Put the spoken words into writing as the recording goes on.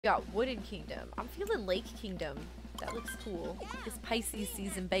We got Wooded Kingdom. I'm feeling Lake Kingdom. That looks cool. It's Pisces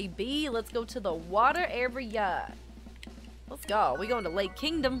season, baby. Let's go to the water area. Let's go. We going to Lake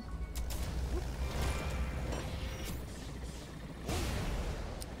Kingdom.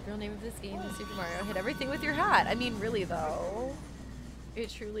 Real name of this game is Super Mario. Hit everything with your hat. I mean, really though. It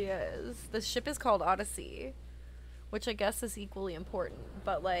truly is. The ship is called Odyssey, which I guess is equally important,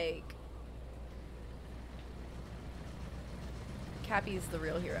 but like Cappy's the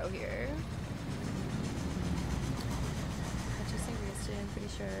real hero here. I just think I'm pretty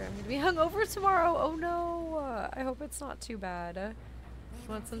sure I'm gonna be hungover tomorrow. Oh no! I hope it's not too bad. You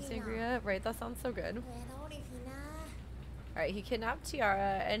want some sangria? Right, that sounds so good. Alright, he kidnapped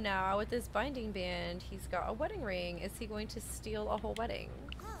Tiara, and now with this binding band, he's got a wedding ring. Is he going to steal a whole wedding?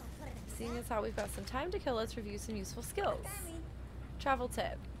 Seeing as how we've got some time to kill, let's review some useful skills. Travel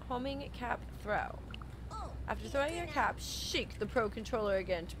tip. Homing cap throw. After throwing your cap, shake the Pro Controller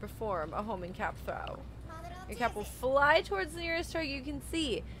again to perform a homing cap throw. Your cap will fly towards the nearest target you can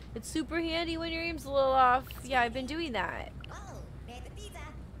see. It's super handy when your aim's a little off. Yeah, I've been doing that.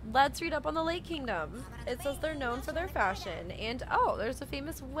 Let's read up on the Lake Kingdom. It says they're known for their fashion, and oh, there's a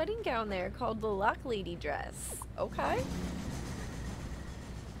famous wedding gown there called the Lock Lady dress. Okay.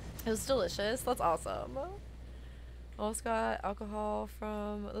 It was delicious. That's awesome. Almost got alcohol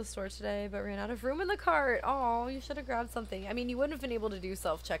from the store today, but ran out of room in the cart. Oh, you should have grabbed something. I mean, you wouldn't have been able to do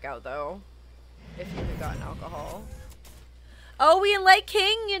self-checkout, though, if you had gotten alcohol. Oh, we in Lake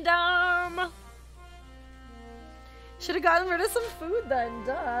Kingdom! Should have gotten rid of some food then,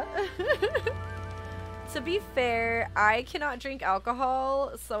 duh. To be fair, I cannot drink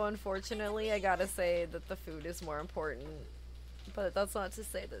alcohol, so unfortunately I gotta say that the food is more important. But that's not to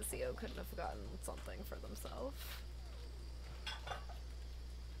say that Zio couldn't have gotten something for themselves.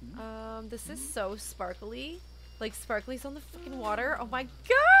 This is so sparkly. Like sparkly's on the freaking water. Oh my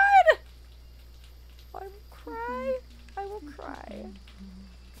god! I will cry. I will cry.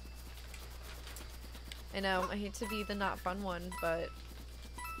 I know, I hate to be the not fun one, but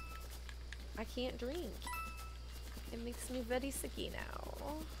I can't drink. It makes me very sicky now.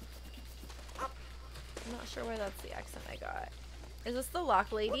 I'm not sure why that's the accent I got. Is this the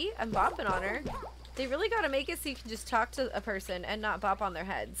Lock Lady? I'm bopping on her. They really gotta make it so you can just talk to a person and not bop on their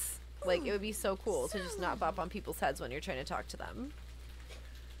heads. Like, it would be so cool to just not bop on people's heads when you're trying to talk to them.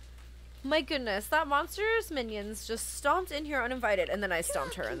 My goodness, that monster's minions just stomped in here uninvited, and then I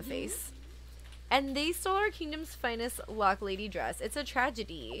stomped her in the face. And they stole our kingdom's finest Lock Lady dress. It's a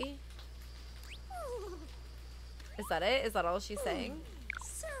tragedy. Is that it? Is that all she's saying?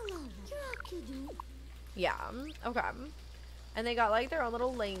 Yeah. Okay. And they got like their own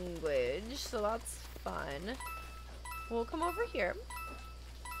little language, so that's fun. We'll come over here.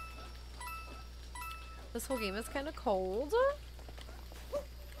 This whole game is kind of cold.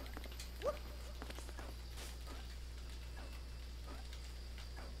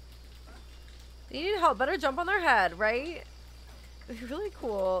 They need help. Better jump on their head, right? It'd be really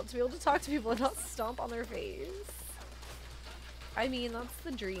cool to be able to talk to people and not stomp on their face. I mean, that's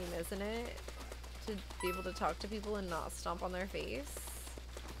the dream, isn't it? To be able to talk to people and not stomp on their face.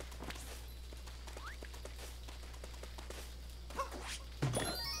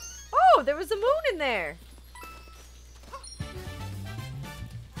 Oh, there was a moon in there!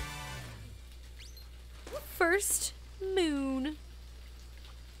 First moon.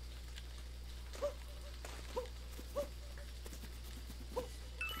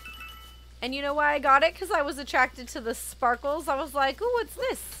 And you know why I got it? Because I was attracted to the sparkles. I was like, ooh, what's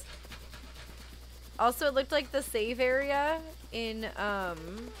this? Also, it looked like the save area in,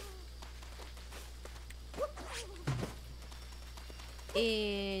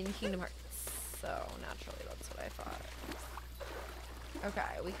 Kingdom Hearts. So, naturally, that's what I thought.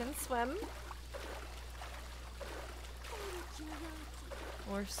 Okay, we can swim.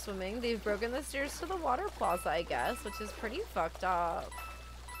 We're swimming. They've broken the stairs to the water plaza, I guess, which is pretty fucked up.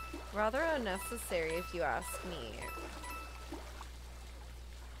 Rather unnecessary, if you ask me.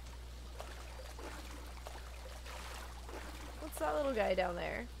 What's that little guy down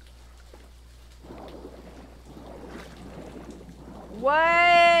there?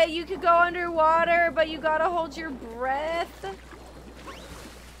 What? You could go underwater, but you gotta hold your breath?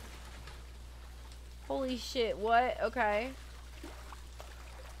 Holy shit, what? Okay.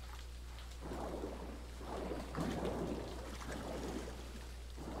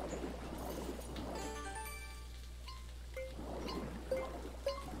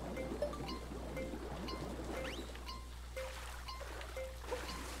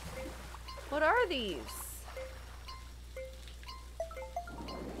 What are these?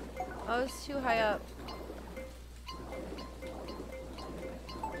 Oh, it's too high up.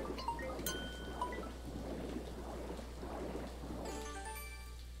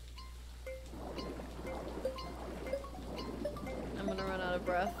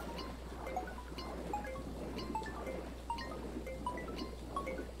 breath.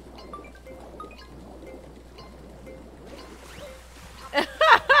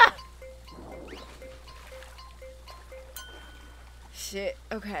 Shit,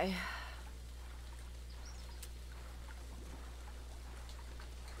 okay.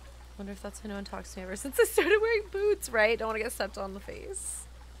 Wonder if that's why no one talks to me ever since I started wearing boots, right? Don't want to get stepped on the face.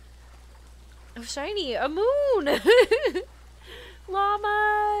 Oh, shiny! A moon!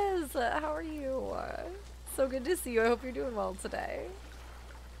 Llamas! How are you? So good to see you. I hope you're doing well today.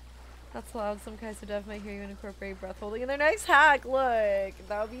 That's loud. Some kinds of deaf might hear you and incorporate breath holding in their next hack. Look,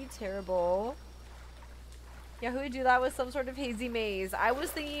 that would be terrible. Yeah, who would do that with some sort of hazy maze? I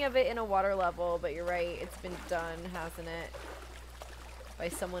was thinking of it in a water level, but you're right. It's been done, hasn't it? By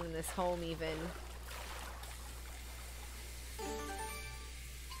someone in this home, even.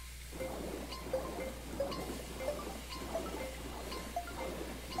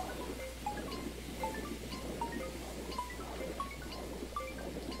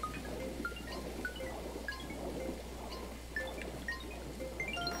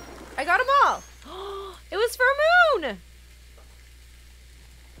 I got them all! It was for a moon!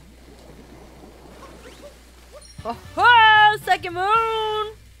 Oh, oh, second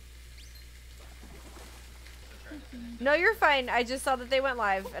moon! No, you're fine. I just saw that they went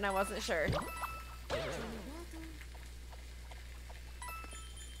live and I wasn't sure.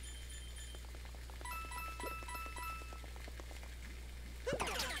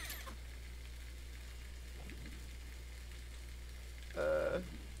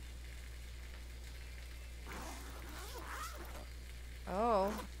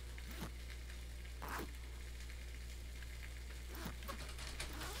 Oh.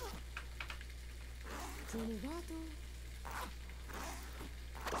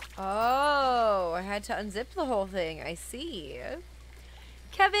 Oh, I had to unzip the whole thing. I see.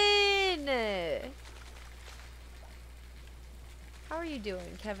 Kevin! How are you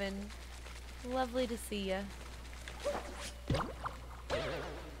doing, Kevin? Lovely to see you.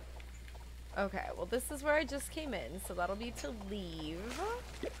 Okay, well this is where I just came in, so that'll be to leave.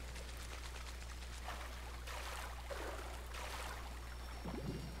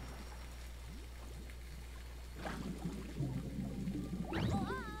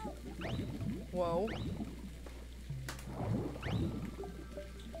 Whoa.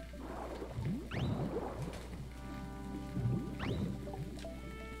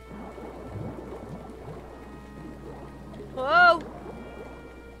 Whoa!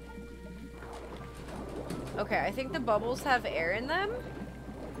 Okay, I think the bubbles have air in them.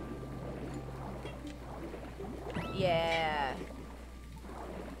 Yeah.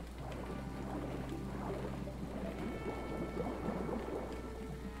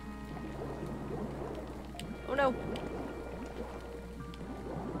 Oh no.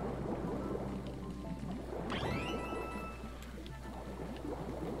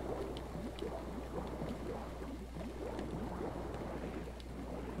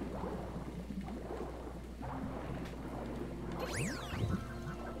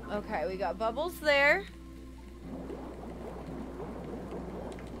 Okay, we got bubbles there.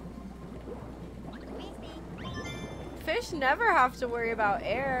 Fish never have to worry about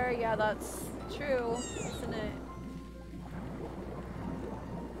air. Yeah, that's true, isn't it?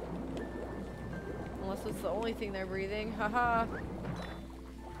 Unless it's the only thing they're breathing. Haha.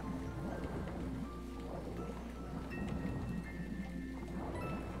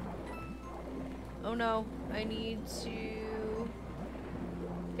 Oh no, I need to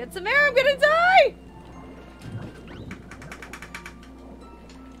get some air. I'm gonna die!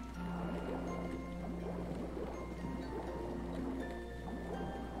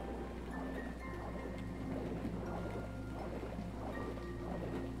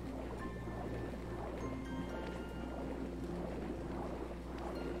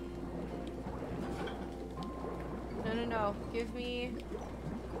 No. Give me...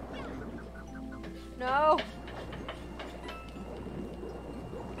 No!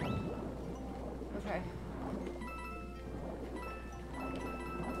 Okay.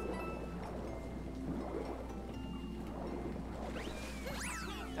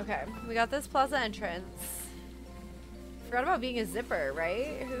 Okay, we got this plaza entrance. Forgot about being a zipper,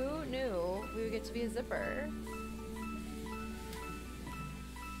 right? Who knew we would get to be a zipper?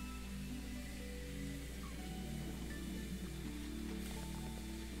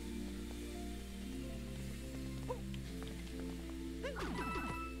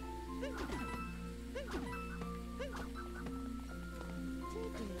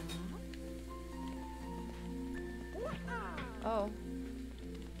 Oh.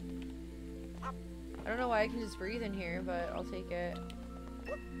 I don't know why I can just breathe in here, but I'll take it.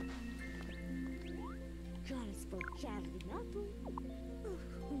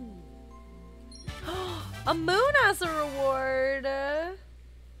 A moon as a reward.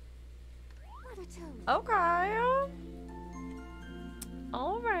 Okay.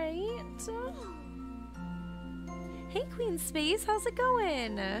 All right. Hey, Queen Space, how's it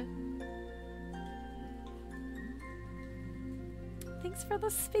going? Thanks for the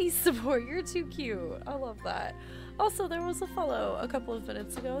space support. You're too cute. I love that. Also, there was a follow a couple of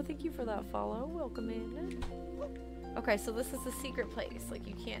minutes ago. Thank you for that follow. Welcome in. Okay, so this is a secret place. Like,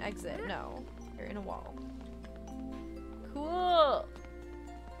 you can't exit. No. You're in a wall. Cool.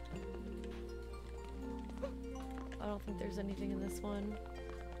 I don't think there's anything in this one.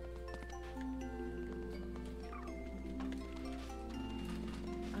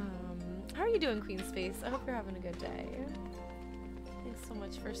 How are you doing, Queen Space? I hope you're having a good day. Thanks so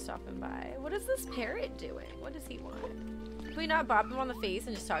much for stopping by. What is this parrot doing? What does he want? Can we not bop him on the face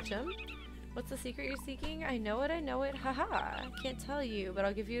and just talk to him? What's the secret you're seeking? I know it, haha. Can't tell you, but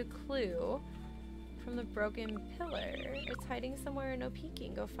I'll give you a clue. From the broken pillar. It's hiding somewhere, no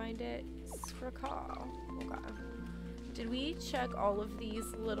peeking. Go find it. Scracaw. Okay. Did we check all of these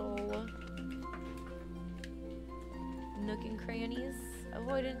little nook and crannies? Oh,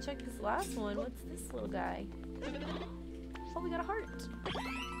 I didn't check this last one. What's this little guy? Oh, we got a heart.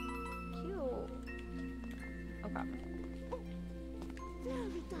 Cute. Okay.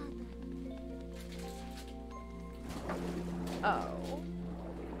 Oh.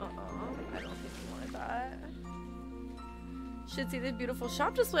 I don't think we wanted that. Should see the beautiful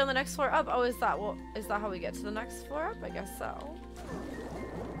shop display on the next floor up. Oh, is that how we get to the next floor up? I guess so.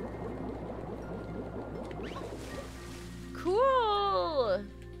 Cool.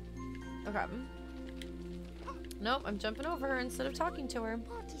 Okay. Nope, I'm jumping over her instead of talking to her.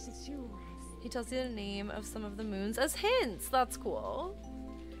 He tells you the name of some of the moons as hints. That's cool.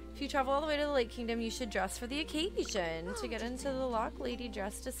 If you travel all the way to the Lake Kingdom, you should dress for the occasion. To get into the Lock Lady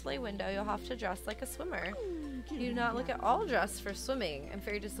dress display window, you'll have to dress like a swimmer. You do not look at all dressed for swimming. I'm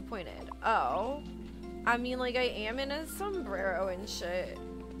very disappointed. Oh. I mean, like, I am in a sombrero and shit.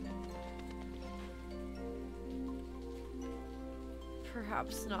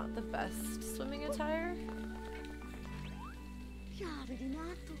 Perhaps not the best swimming attire.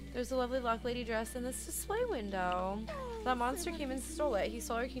 There's a lovely Lock Lady dress in this display window. That monster came and stole it. He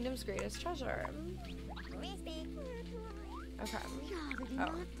stole our kingdom's greatest treasure. Okay.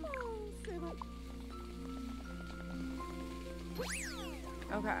 Oh.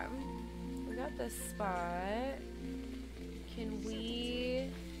 Okay. We got this spot. Can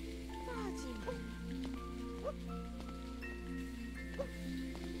we...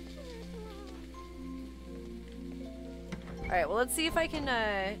 Alright, well, let's see if I can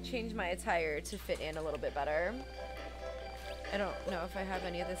change my attire to fit in a little bit better. I don't know if I have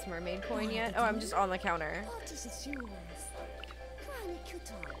any of this mermaid coin yet. Oh, I'm just on the counter.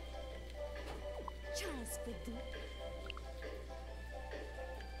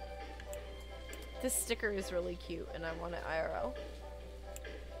 This sticker is really cute, and I want it IRL.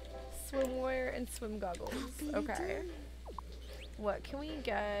 Swimwear and swim goggles. Okay. What can we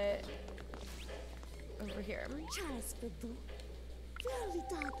get over here?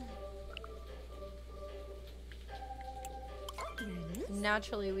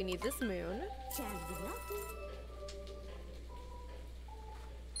 Naturally, we need this moon.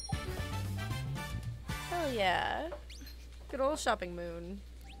 Hell yeah. Good old shopping moon.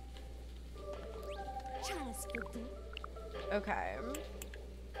 Okay.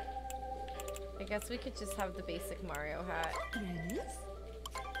 I guess we could just have the basic Mario hat.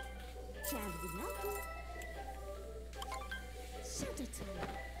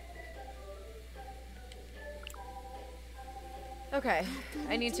 Okay,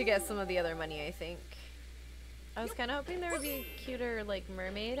 I need to get some of the other money, I think. I was kind of hoping there would be a cuter, like,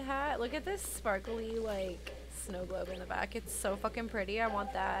 mermaid hat. Look at this sparkly, like, snow globe in the back. It's so fucking pretty. I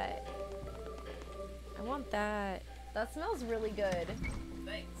want that. I want that. That smells really good.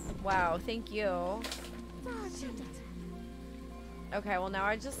 Thanks. Wow, thank you. Okay, well now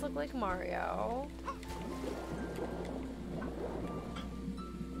I just look like Mario.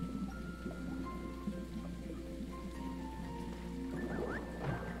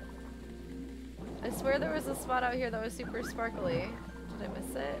 I swear there was a spot out here that was super sparkly. Did I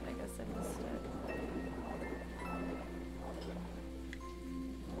miss it? I guess I missed it.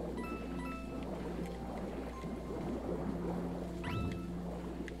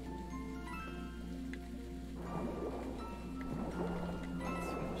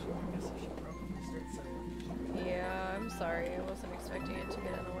 Yeah, I'm sorry. I wasn't expecting it to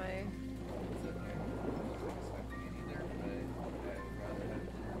get in the way.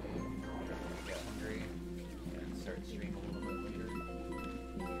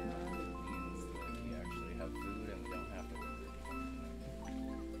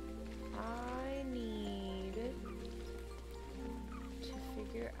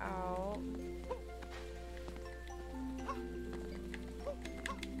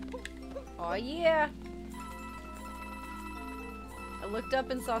 Aw, yeah. I looked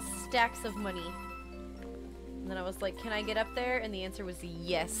up and saw stacks of money. And then I was like, can I get up there? And the answer was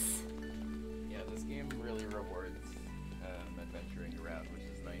yes. Yeah, this game really rewards adventuring around, which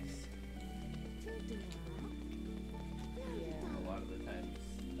is nice. Yeah. A lot of the times,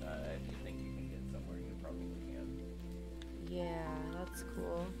 if you think you can get somewhere, you probably can. Yeah, that's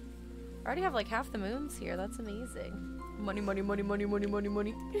cool. I already have like half the moons here. That's amazing. Money, money, money, money, money, money,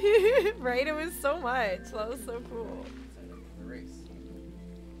 money. Right? It was so much. That was so cool. Sign up for the race.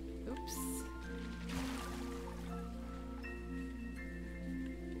 Oops.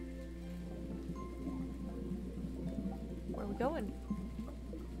 Where are we going?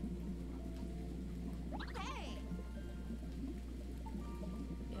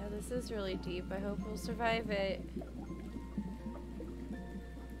 Yeah, this is really deep. I hope we'll survive it.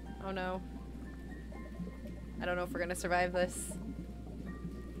 Oh no. I don't know if we're gonna survive this.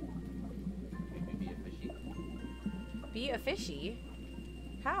 Maybe be a fishy. Be a fishy?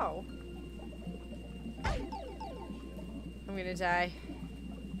 How? I'm gonna die.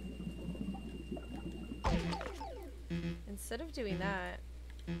 Instead of doing that,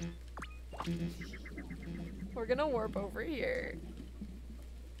 we're gonna warp over here.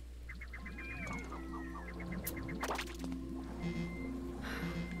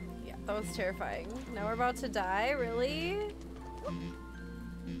 Yeah, that was terrifying. Now we're about to die, really?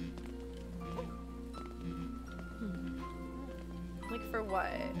 Like for what?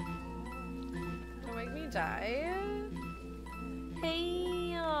 Don't make me die.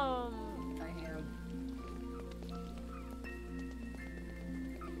 Hey, how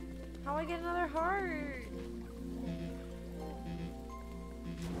do I get another heart?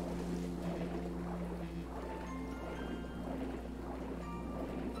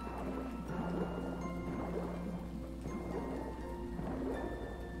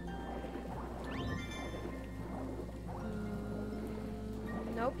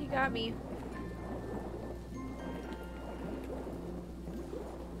 Nope, you got me.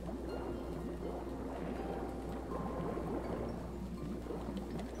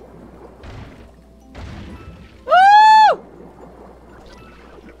 Woo!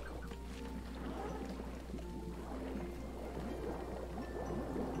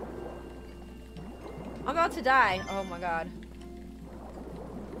 I'm about to die. Oh my god.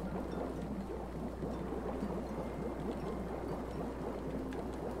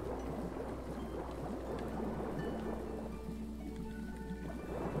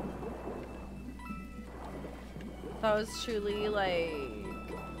 That was truly like,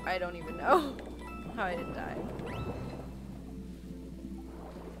 I don't even know how I didn't die.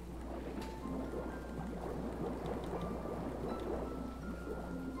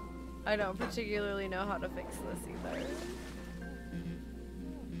 I don't particularly know how to fix this either.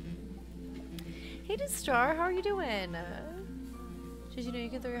 Hey Destar, how are you doing? Did you know you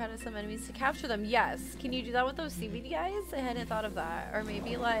can throw your head at some enemies to capture them? Yes. Can you do that with those seaweed guys? I hadn't thought of that. Or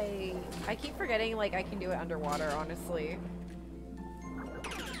maybe like, I keep forgetting like I can do it underwater, honestly.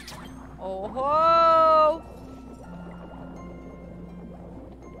 Oh ho!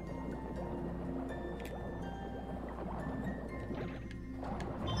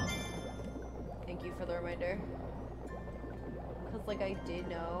 Thank you for the reminder. Cause like I did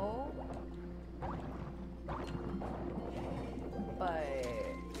know. But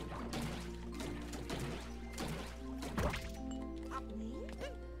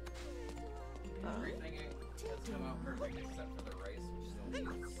everything has come out perfect except for the rice, which still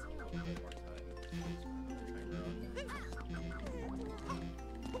needs a little bit more time.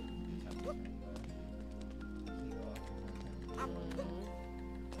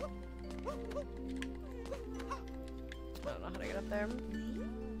 I don't know how to get up there.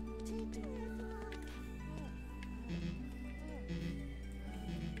 Need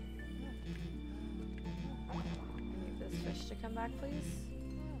this fish to come back, please.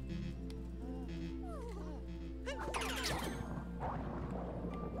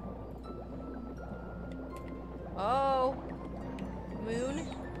 Oh, moon,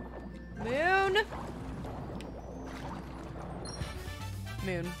 moon,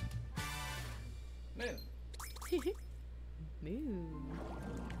 moon, Man, moon.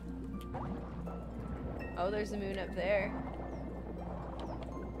 Oh, there's a moon up there.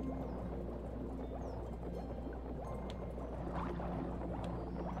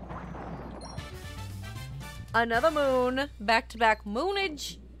 Another moon. Back-to-back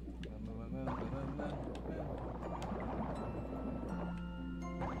moonage.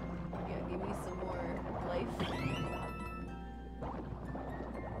 Yeah, give me some more life.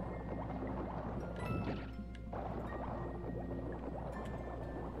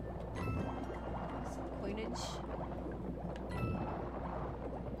 coinage.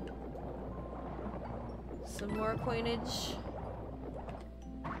 Some more coinage.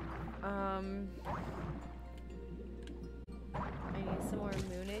 I need some more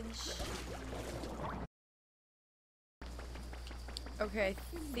moonage. Okay,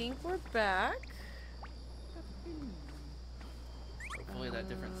 I think we're back. Hopefully that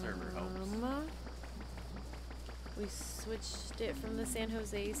different server helps. We switched it from the San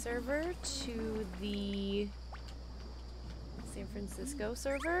Jose server to the San Francisco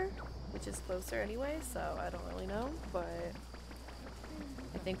server, which is closer anyway, so I don't really know, but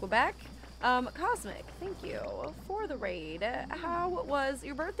I think we're back. Cosmic, thank you for the raid. How was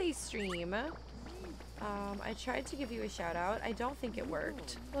your birthday stream? I tried to give you a shout out. I don't think it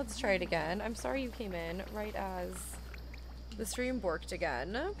worked. Let's try it again. I'm sorry you came in right as the stream borked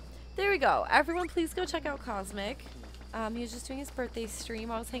again. There we go. Everyone please go check out Cosmic. He was just doing his birthday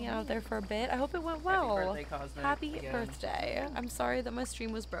stream. I was hanging out there for a bit. I hope it went well. Happy birthday, Cosmic. Happy birthday. I'm sorry that my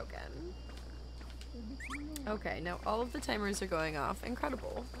stream was broken. Okay, now all of the timers are going off.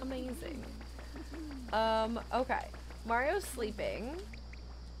 Incredible. Amazing. Okay. Mario's sleeping.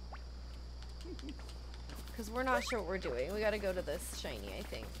 Because we're not sure what we're doing. We gotta go to this shiny, I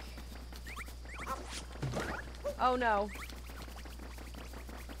think. Oh no.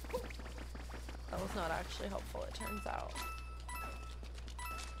 That was not actually helpful, it turns out.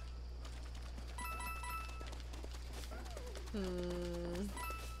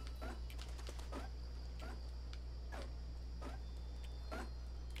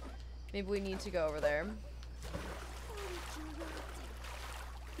 Maybe we need to go over there. I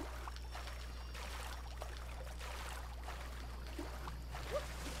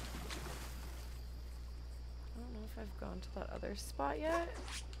don't know if I've gone to that other spot yet.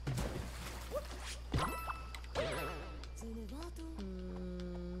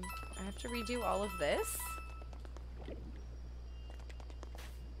 I have to redo all of this?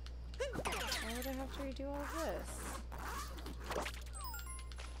 Why would I have to redo all of this?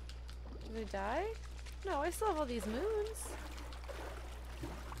 Did I die? No, I still have all these moons.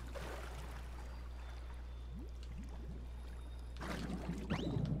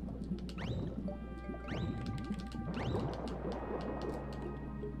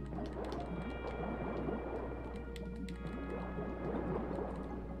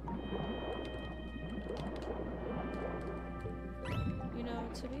 You know,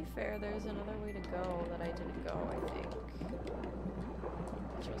 to be fair, there's another way to go that I didn't go, I think.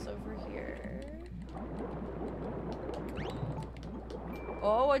 Which was over here.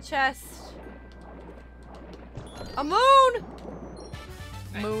 Oh, a chest! A moon!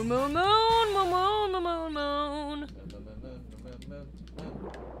 Nice. Moon, moon, moon, moon, moon, moon, moon, moon.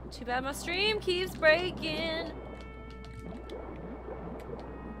 Too bad my stream keeps breaking.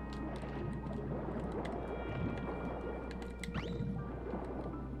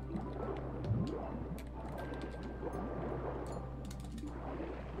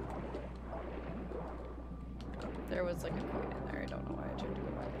 There was like a coin in there. I don't know why I tried to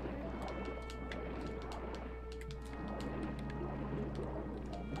go back in there.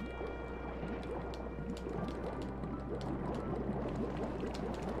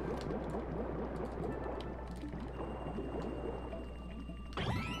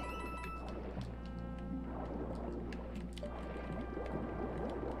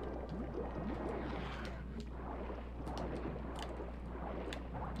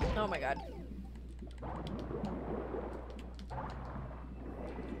 Oh my god.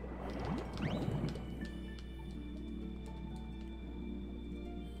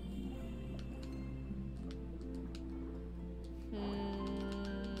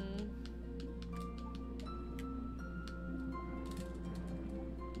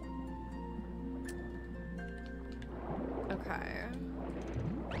 Okay.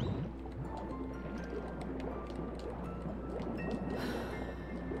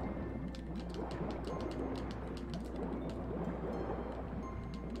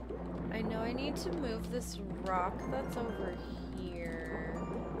 I know I need to move this rock that's over here,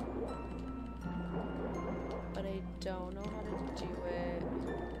 but I don't know how to do it.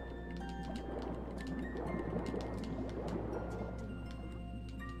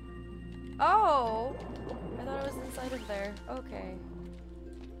 Oh! I thought it was inside of there. Okay.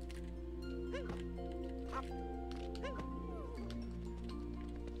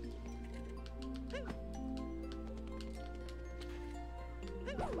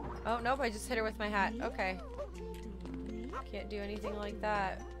 Oh, nope, I just hit her with my hat. Okay. Can't do anything like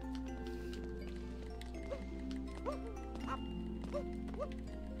that.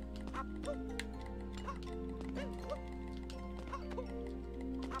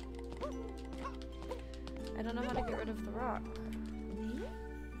 I don't know how to get rid of the rock.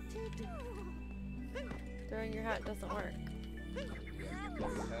 Throwing your hat doesn't work.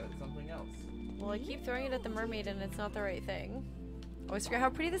 Throw your hat at something else. Well, I keep throwing it at the mermaid and it's not the right thing. I always forget how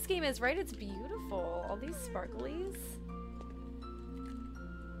pretty this game is, right? It's beautiful. All these sparklies.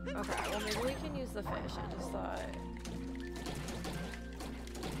 Okay, well maybe we can use the fish. I just thought...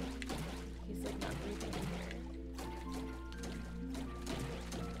 He's like not breathing in here.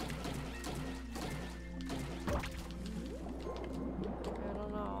 I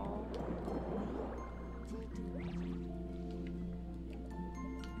don't know.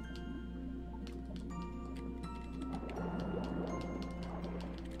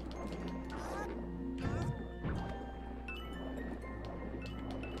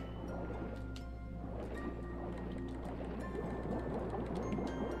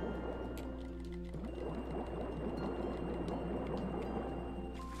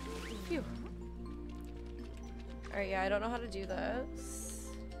 Phew. Alright, yeah, I don't know how to do this.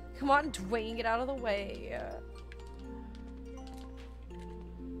 Come on, Dwayne, get out of the way.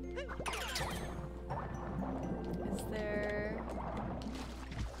 Is there...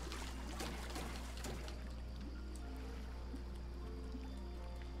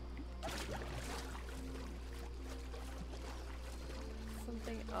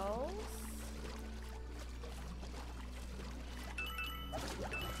 something else?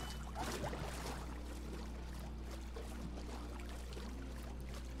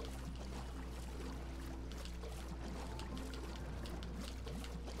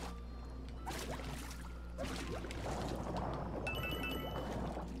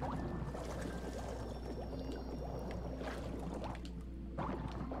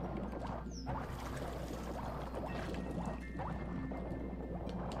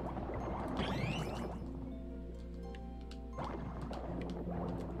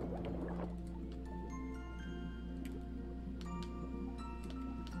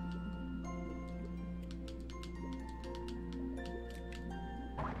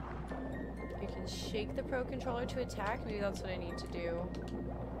 Shake the Pro Controller to attack? Maybe that's what I need to do.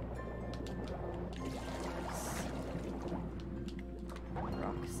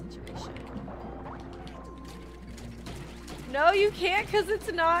 Rock situation. No, you can't because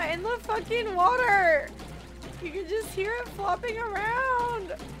it's not in the fucking water! You can just hear it flopping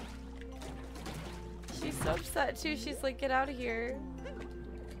around! She's so upset too. She's like, get out of here.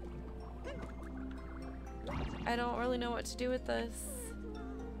 I don't really know what to do with this.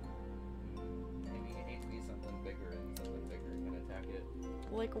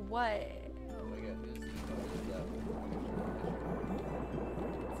 Like what? Oh my god, his emote is that.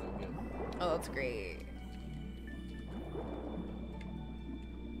 So good. Oh, that's great.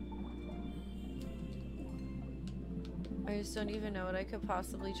 I just don't even know what I could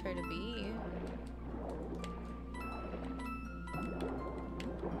possibly try to be.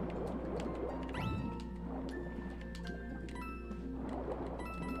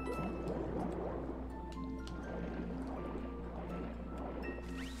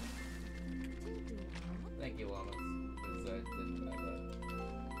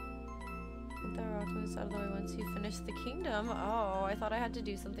 Out of the way once you finish the kingdom. Oh, I thought I had to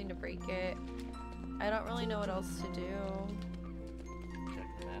do something to break it. I don't really know what else to do. Check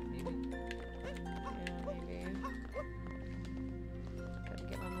the map, maybe? Yeah, maybe. Gotta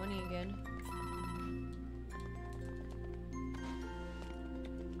get my money again.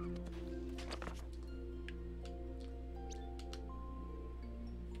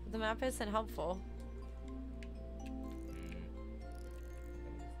 The map isn't helpful.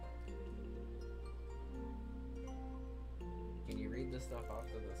 Stuff off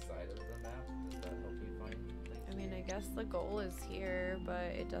to the side of the map? Does that help you find things? I mean, I guess the goal is here, but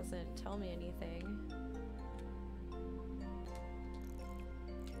it doesn't tell me anything.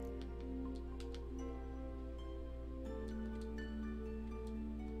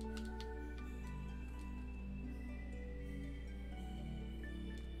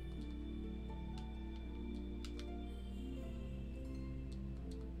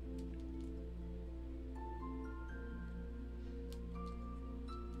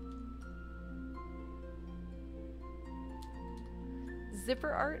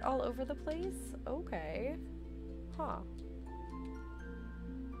 Zipper art all over the place? Okay. Huh.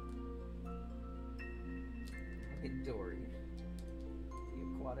 Hey, Dory. The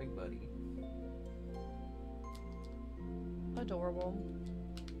aquatic buddy. Adorable.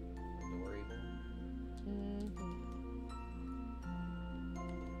 Adorable. Mm-hmm.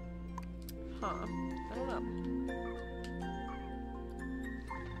 Huh. I don't know.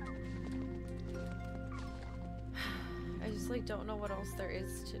 I just like don't know what else there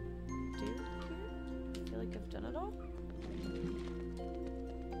is to do here. I feel like I've done it all.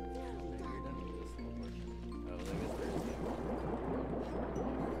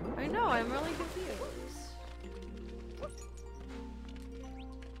 I know, I'm really confused.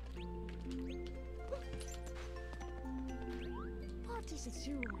 What is it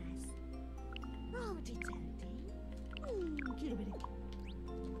yours? Oh, did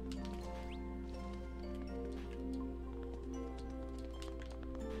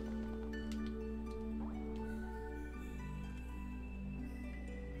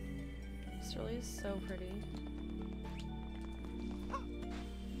This really is so pretty.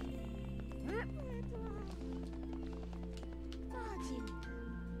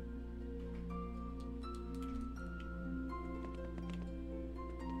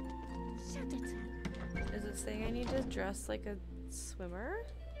 Is it saying I need to dress like a swimmer?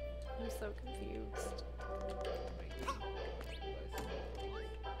 I'm so confused.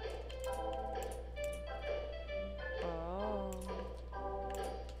 Oh.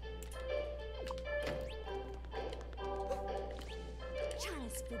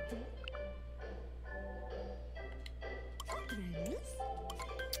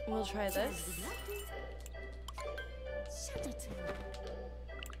 We'll try this.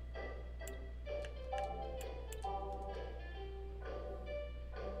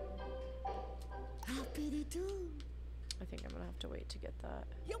 I think I'm gonna have to wait to get that.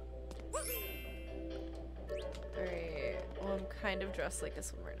 Alright, well I'm kind of dressed like a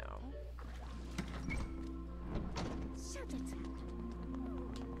swimmer now. I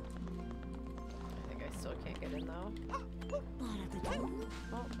think I still can't get in though.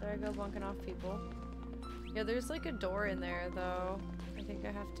 Oh, there I go bunking off people. Yeah, there's like a door in there though. I think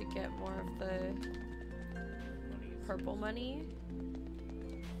I have to get more of the purple money.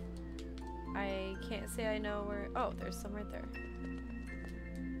 I can't say I know where. Oh, there's some right there.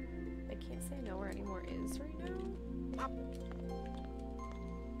 I can't say I know where any more is right now.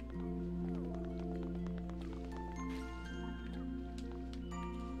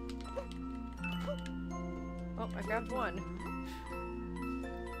 Oh, I grabbed one.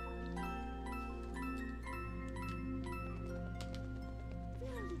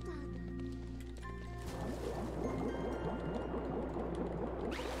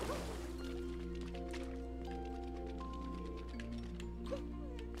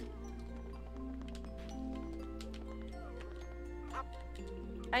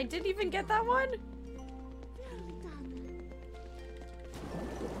 I didn't even get that one?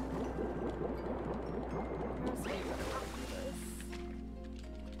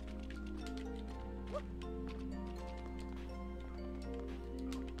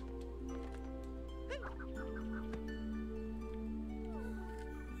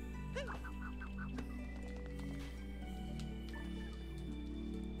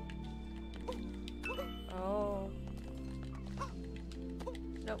 Oh.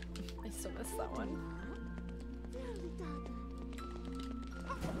 Nope, I still missed that one.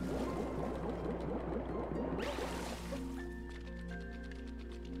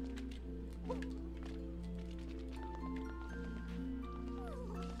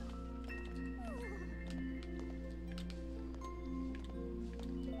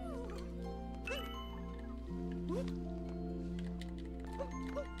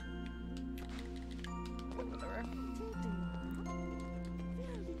 Whatever.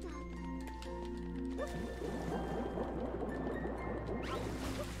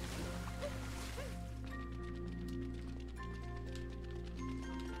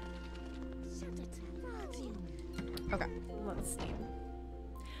 Okay, let's see.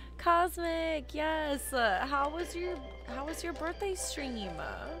 Cosmic, yes. How was your birthday stream?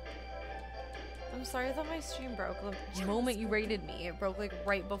 I'm sorry, I thought my stream broke the moment you raided me. It broke like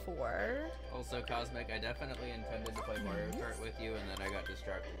right before. Also, Cosmic, I definitely intended to play Mario Kart with you, and then I got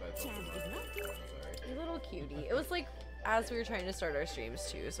distracted by Pokemon. Sorry. You little cutie. It was like as we were trying to start our streams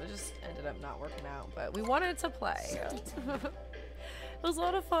too, so it just ended up not working out. But we wanted to play. It was a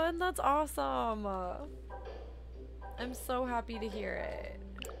lot of fun. That's awesome. I'm so happy to hear it.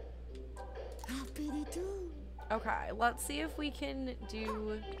 Okay, let's see if we can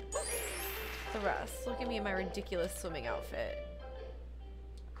do the rest. Look at me in my ridiculous swimming outfit.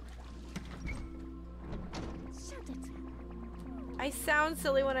 I sound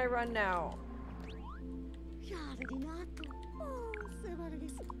silly when I run now.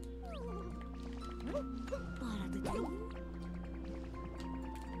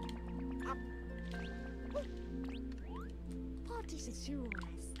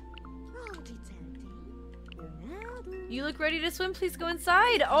 You look ready to swim? Please go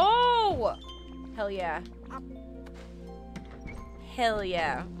inside. Oh! Hell yeah. Hell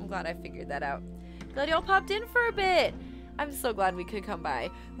yeah. I'm glad I figured that out. Glad y'all popped in for a bit. I'm so glad we could come by.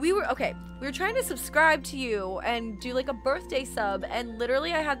 We were trying to subscribe to you and do like a birthday sub, and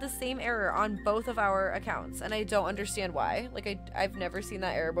literally I had the same error on both of our accounts, and I don't understand why. Like I've never seen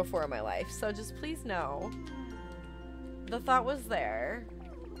that error before in my life. So just please know. The thought was there.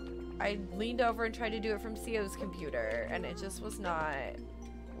 I leaned over and tried to do it from CO's computer, and it just was not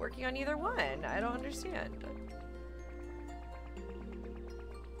working on either one. I don't understand.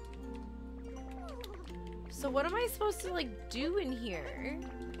 So what am I supposed to like do in here?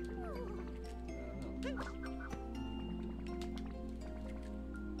 There's something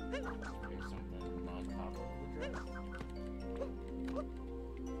on top of the dress.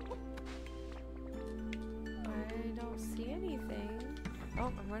 I don't see anything.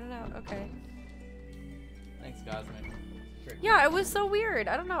 Oh, I'm running out. Okay. Thanks, Cosmic. Tricky. Yeah, it was so weird.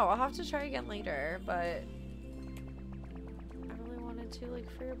 I don't know. I'll have to try again later, but I really wanted to, like,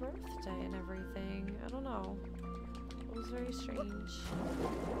 for your birthday and everything. I don't know. It was very strange.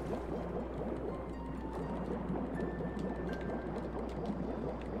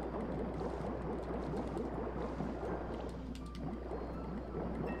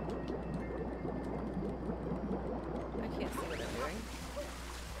 I can't see what I'm doing.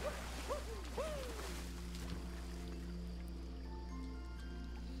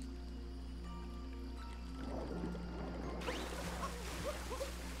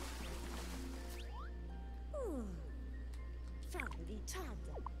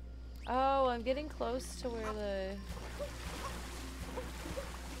 Oh, I'm getting close to where the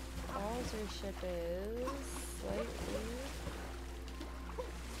Bowser ship is. Slightly.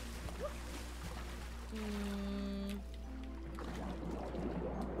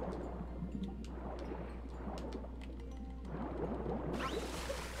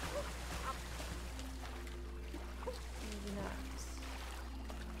 Maybe not.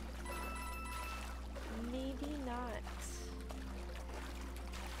 Maybe not.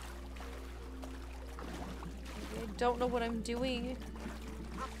 I don't know what I'm doing.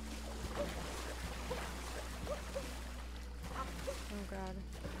 Oh god.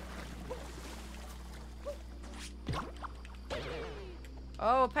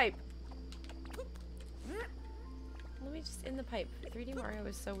 Oh, a pipe. Let me just in the pipe. 3D Mario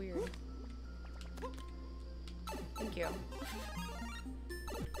is so weird. Thank you.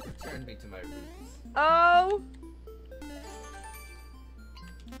 Return me to my roots. Oh!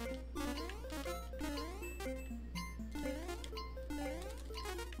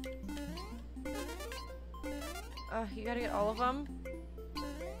 You gotta get all of them? Looks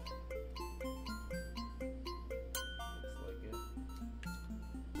like it.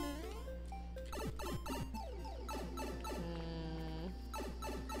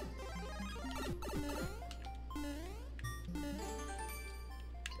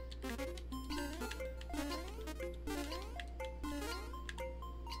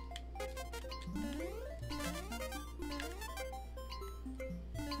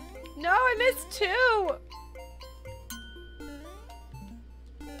 No, I missed 2!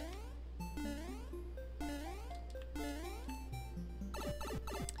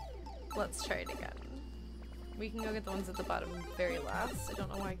 Let's try it again. We can go get the ones at the bottom very last. I don't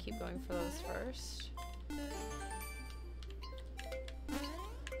know why I keep going for those first.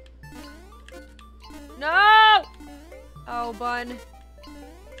 No! Oh, bun.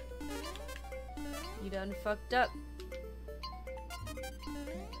 You done fucked up.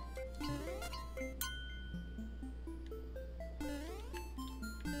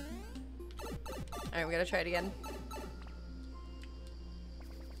 Alright, we gotta try it again.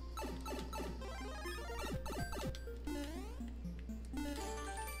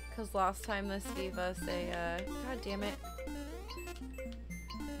 Because last time this gave us a, god damn it.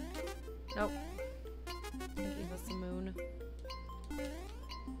 Nope. It gave us a moon.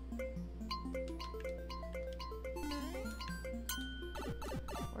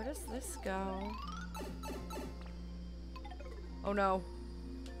 Where does this go? Oh no.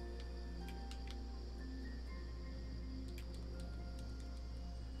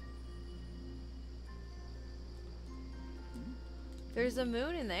 There's a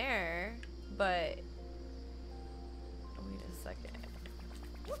moon in there, but wait a second.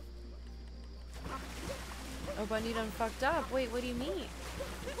 Oh, Bunny done fucked up. Wait, what do you mean?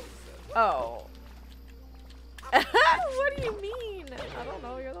 Oh. What do you mean? I don't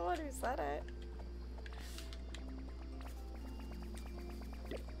know. You're the one who said it.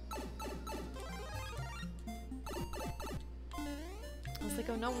 I was like,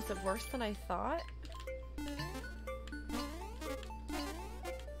 oh no, was it worse than I thought?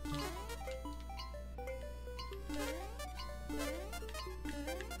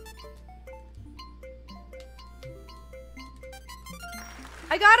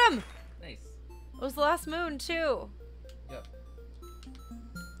 I got him! Nice. It was the last moon, too. Yep.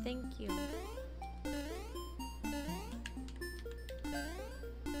 Thank you.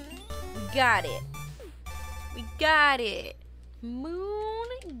 We got it. We got it.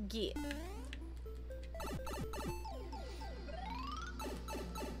 Moon gift.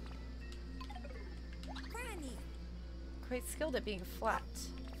 Quite skilled at being flat.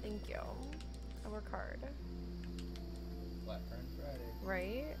 Thank you. I work hard. Flat Friend Friday.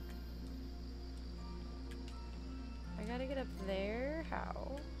 Right? I gotta get up there.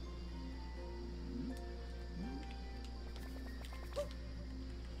 How?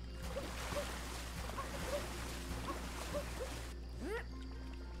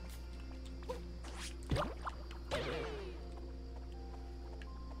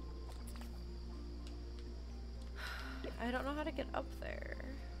 I don't know how to get up there.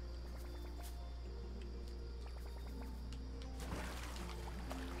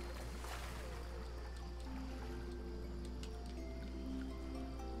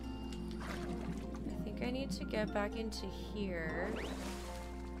 I think I need to get back into here.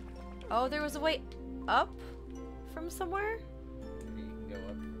 Oh, there was a way up from somewhere? Maybe you can go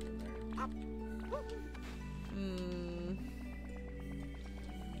up from there.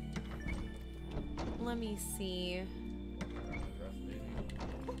 Let me see. Rough, maybe.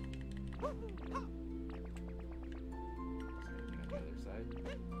 On the other side.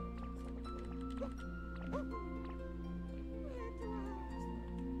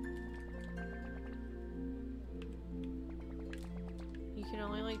 You can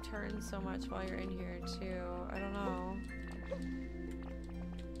only like turn so much while you're in here too. I don't know.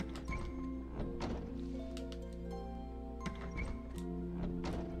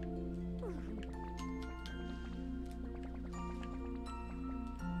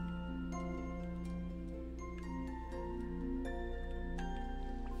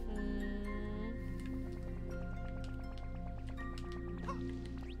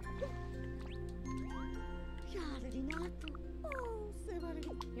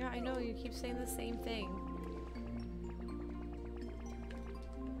 Yeah, I know, you keep saying the same thing.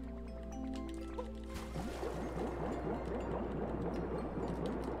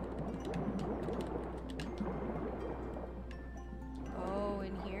 Oh,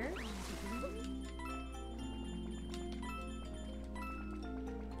 in here?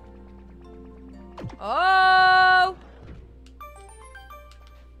 Oh!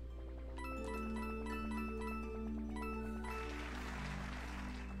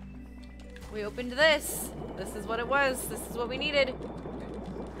 We opened this. This is what it was. This is what we needed.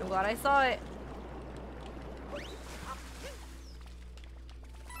 I'm glad I saw it.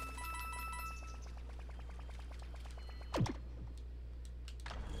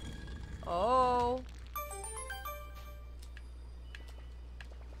 Oh.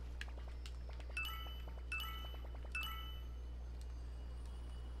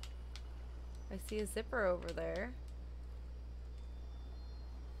 I see a zipper over there.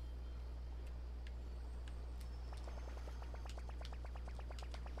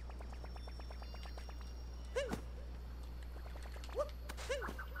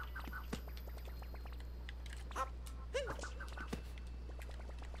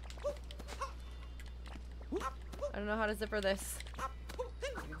 I don't know how to zipper this. You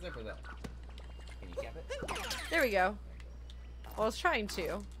can zipper that. Can you cap it? There we go. Well, I was trying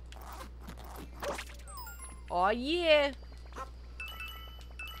to. Oh yeah.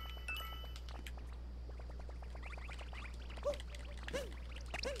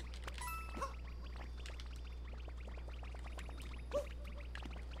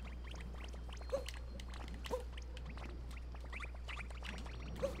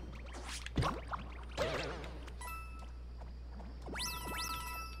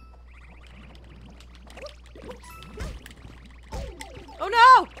 Oh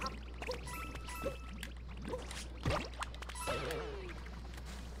no!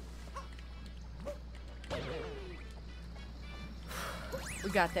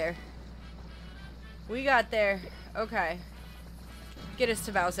 We got there. We got there. Okay. Get us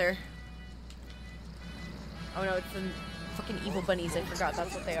to Bowser. Oh no, it's the fucking evil bunnies. I forgot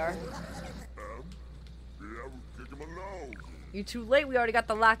that's what they are. You're too late. We already got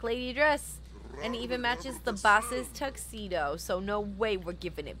the Lock Lady dress. And it even matches the boss's tuxedo. So no way we're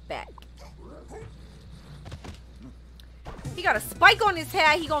giving it back. He got a spike on his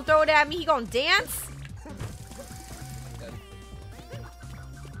head. He gonna throw it at me. He gonna dance.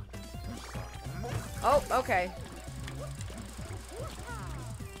 Oh, okay.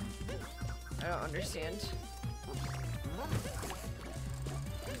 I don't understand.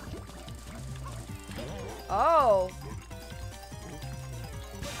 Oh.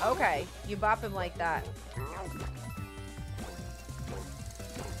 Okay, you bop him like that.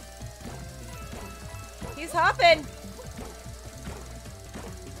 He's hopping.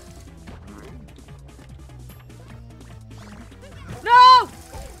 No!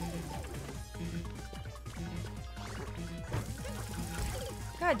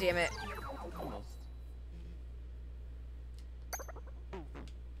 God damn it. Almost.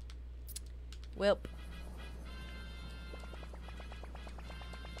 Welp.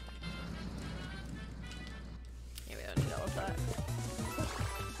 Yeah, we don't need all of that.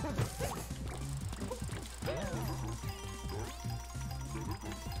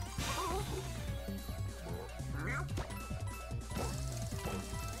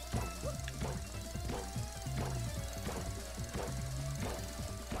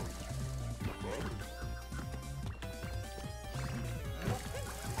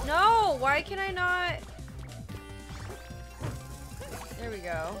 No, why can I not? There we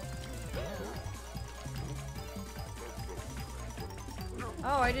go.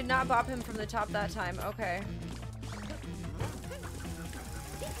 Oh, I did not bop him from the top that time. Okay.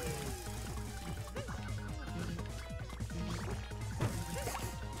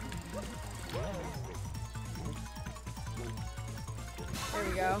 There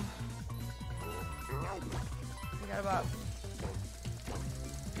we go. We got a bop.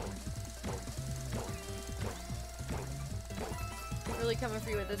 Really coming for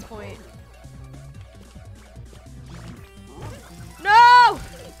you at this point. No!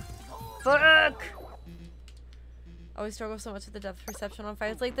 Fuck! Always struggle so much with the depth perception on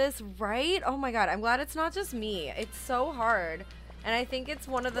fights like this, right? Oh my god, I'm glad it's not just me. It's so hard. And I think it's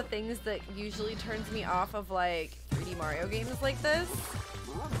one of the things that usually turns me off of like 3D Mario games like this.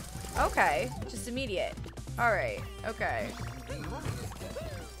 Okay, just immediate. Alright, okay.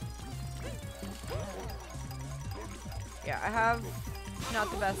 Yeah, I have not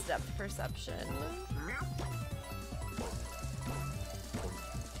the best depth perception.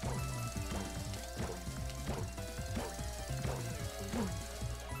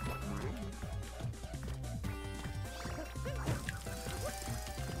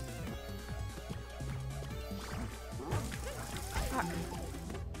 Fuck.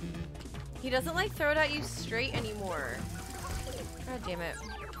 He doesn't like throw it at you straight anymore. God damn it.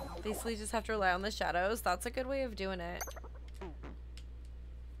 Basically just have to rely on the shadows. That's a good way of doing it.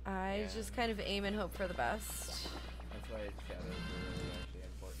 I just kind of aim and hope for the best. That's why shadows are really actually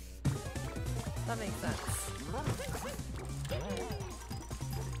important. That makes sense.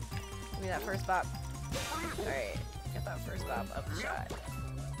 Give me that first bop. Alright, get that first bop of the shot.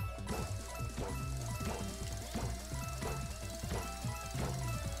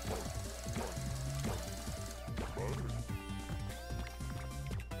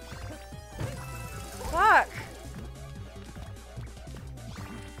 Fuck!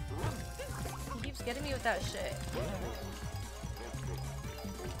 He keeps getting me with that shit.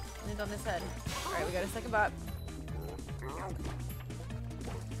 Land on his head. Alright, we got a second bop.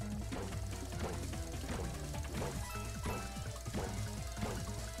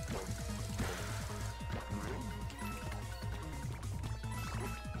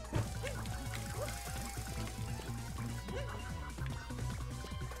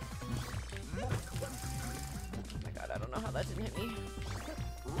 That didn't hit me.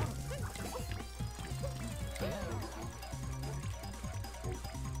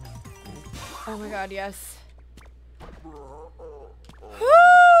 Oh my god, yes. Woo!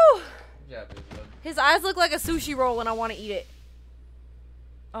 Yeah, his eyes look like a sushi roll and I want to eat it.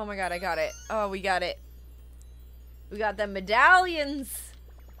 Oh my god, I got it. Oh, we got it. We got them medallions.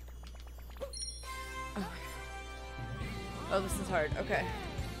 Oh, this is hard. Okay.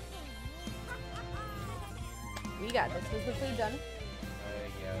 We got this. Was the food done?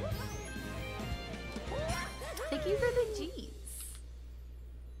 yeah. Thank you for the G's.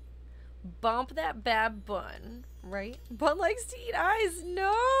 Bump that bad bun, right? Bun likes to eat eyes.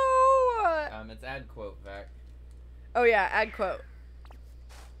 No. It's ad quote, Vac. Oh yeah, ad quote.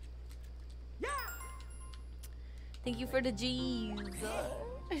 Yeah. Thank you for the G's.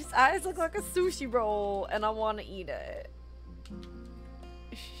 His eyes look like a sushi roll, and I want to eat it.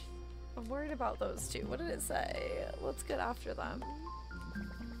 I'm worried about those two. What did it say? Let's get after them.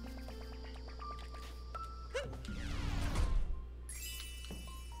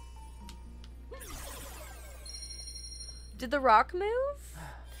 Did the rock move?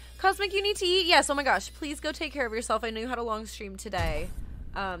 Cosmic, you need to eat? Yes, oh my gosh. Please go take care of yourself. I know you had a long stream today.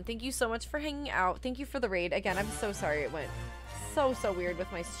 Thank you so much for hanging out. Thank you for the raid. Again, I'm so sorry it went so weird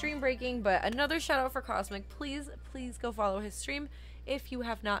with my stream breaking, but another shout out for Cosmic. Please go follow his stream if you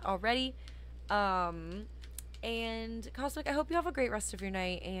have not already. And Cosmic, I hope you have a great rest of your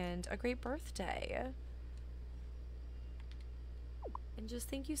night and a great birthday. And just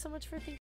thank you so much for thinking